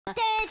Alright,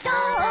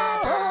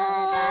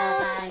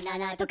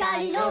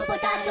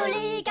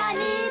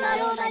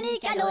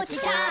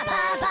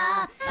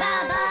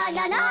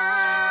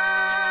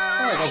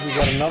 we've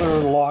got another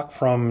lock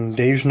from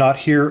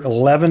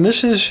Davesnothere11.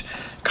 This is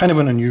kind of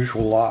an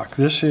unusual lock.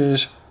 This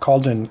is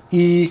called an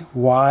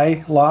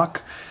EY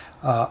lock.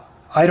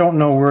 I don't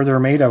know where they're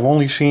made. I've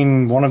only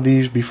seen one of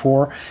these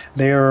before.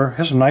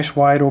 Has a nice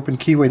wide open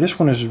keyway. This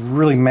one is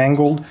really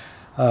mangled.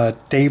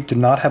 Dave did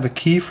not have a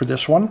key for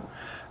this one.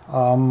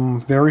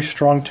 Very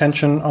strong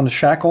tension on the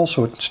shackle,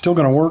 so it's still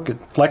going to work. It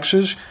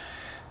flexes,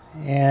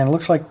 and it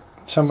looks like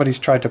somebody's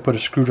tried to put a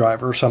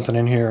screwdriver or something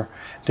in here.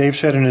 Dave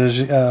said in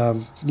his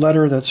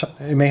letter that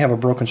it may have a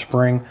broken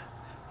spring.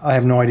 I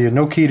have no idea.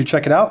 No key to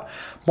check it out,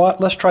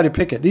 but let's try to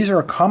pick it. These are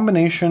a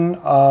combination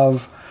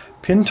of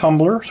pin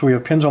tumbler, so we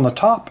have pins on the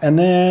top, and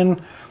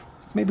then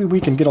maybe we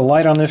can get a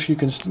light on this. You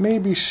can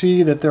maybe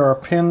see that there are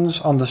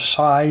pins on the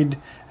side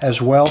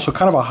as well, so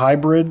kind of a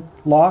hybrid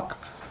lock.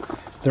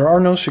 There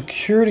are no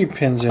security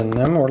pins in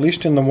them, or at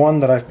least in the one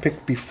that I've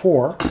picked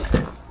before.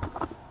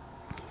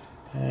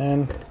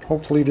 And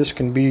hopefully this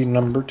can be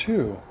number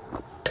 2.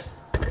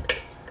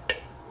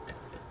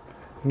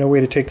 No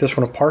way to take this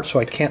one apart, so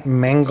I can't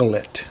mangle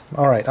it.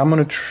 Alright, I'm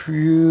going to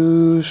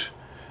use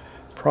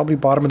probably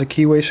bottom of the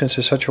keyway since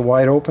it's such a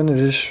wide open. It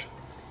is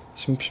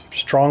some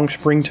strong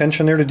spring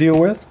tension there to deal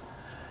with.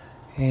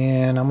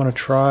 And I'm going to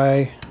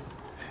try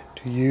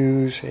to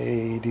use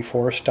a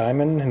DeForest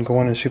diamond and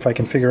go in and see if I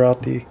can figure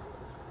out the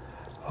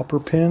upper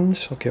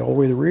pins. Okay, all the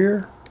way to the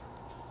rear.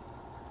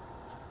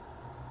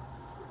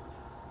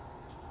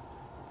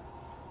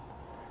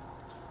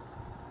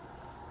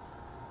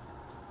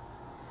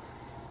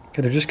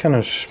 Okay, they're just kind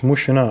of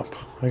smooshing up.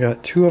 I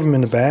got 2 of them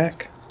in the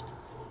back.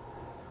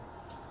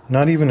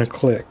 Not even a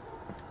click.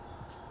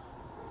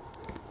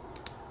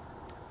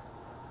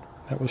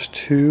 That was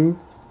 2.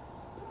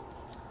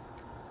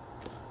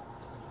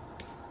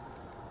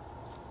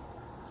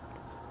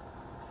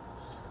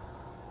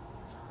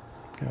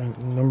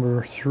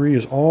 Number 3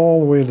 is all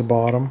the way to the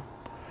bottom.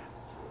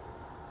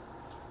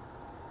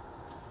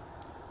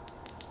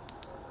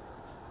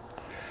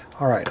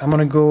 Alright, I'm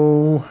going to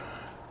go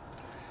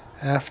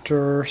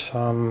after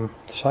some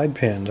side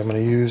pins. I'm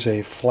going to use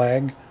a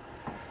flag.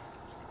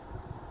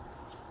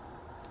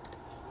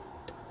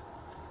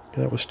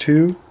 Okay, that was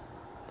 2.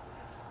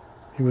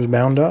 He was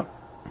bound up.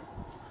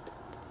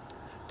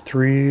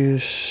 3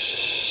 is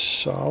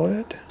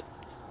solid.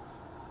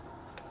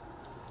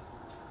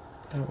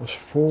 That was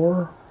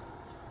 4.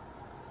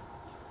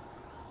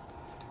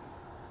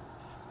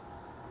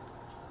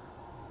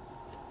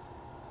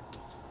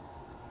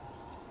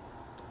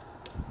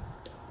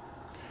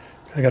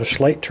 I got a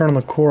slight turn on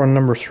the core on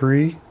number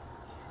 3.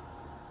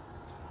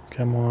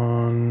 Come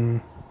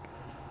on.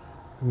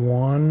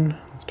 1.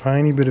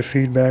 Tiny bit of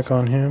feedback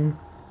on him.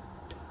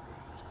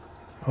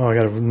 Oh, I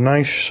got a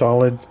nice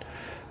solid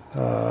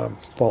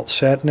vault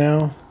set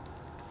now.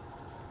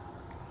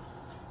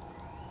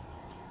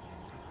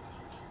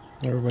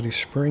 Everybody's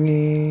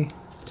springy.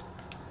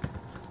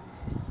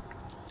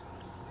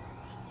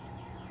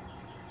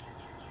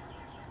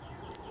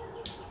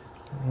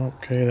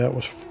 Okay, that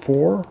was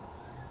 4.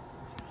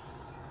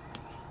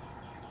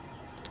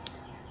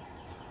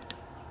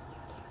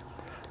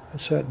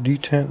 That's that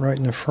detent right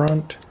in the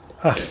front.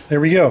 Ah, there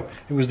we go.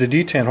 It was the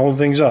detent holding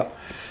things up.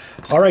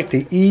 All right,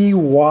 the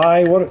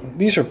EY.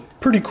 These are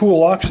pretty cool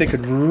locks. They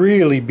could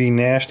really be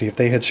nasty if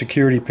they had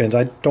security pins.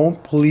 I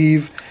don't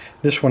believe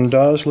this one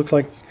does. Looks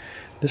like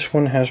this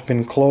one has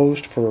been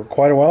closed for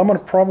quite a while. I'm going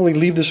to probably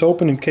leave this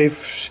open in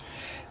case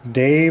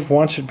Dave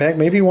wants it back.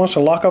 Maybe he wants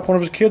to lock up one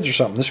of his kids or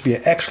something. This would be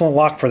an excellent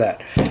lock for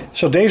that.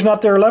 So Dave's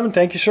Not There 11.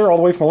 Thank you, sir, all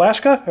the way from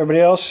Alaska. Everybody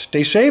else,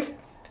 stay safe,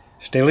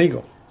 stay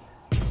legal.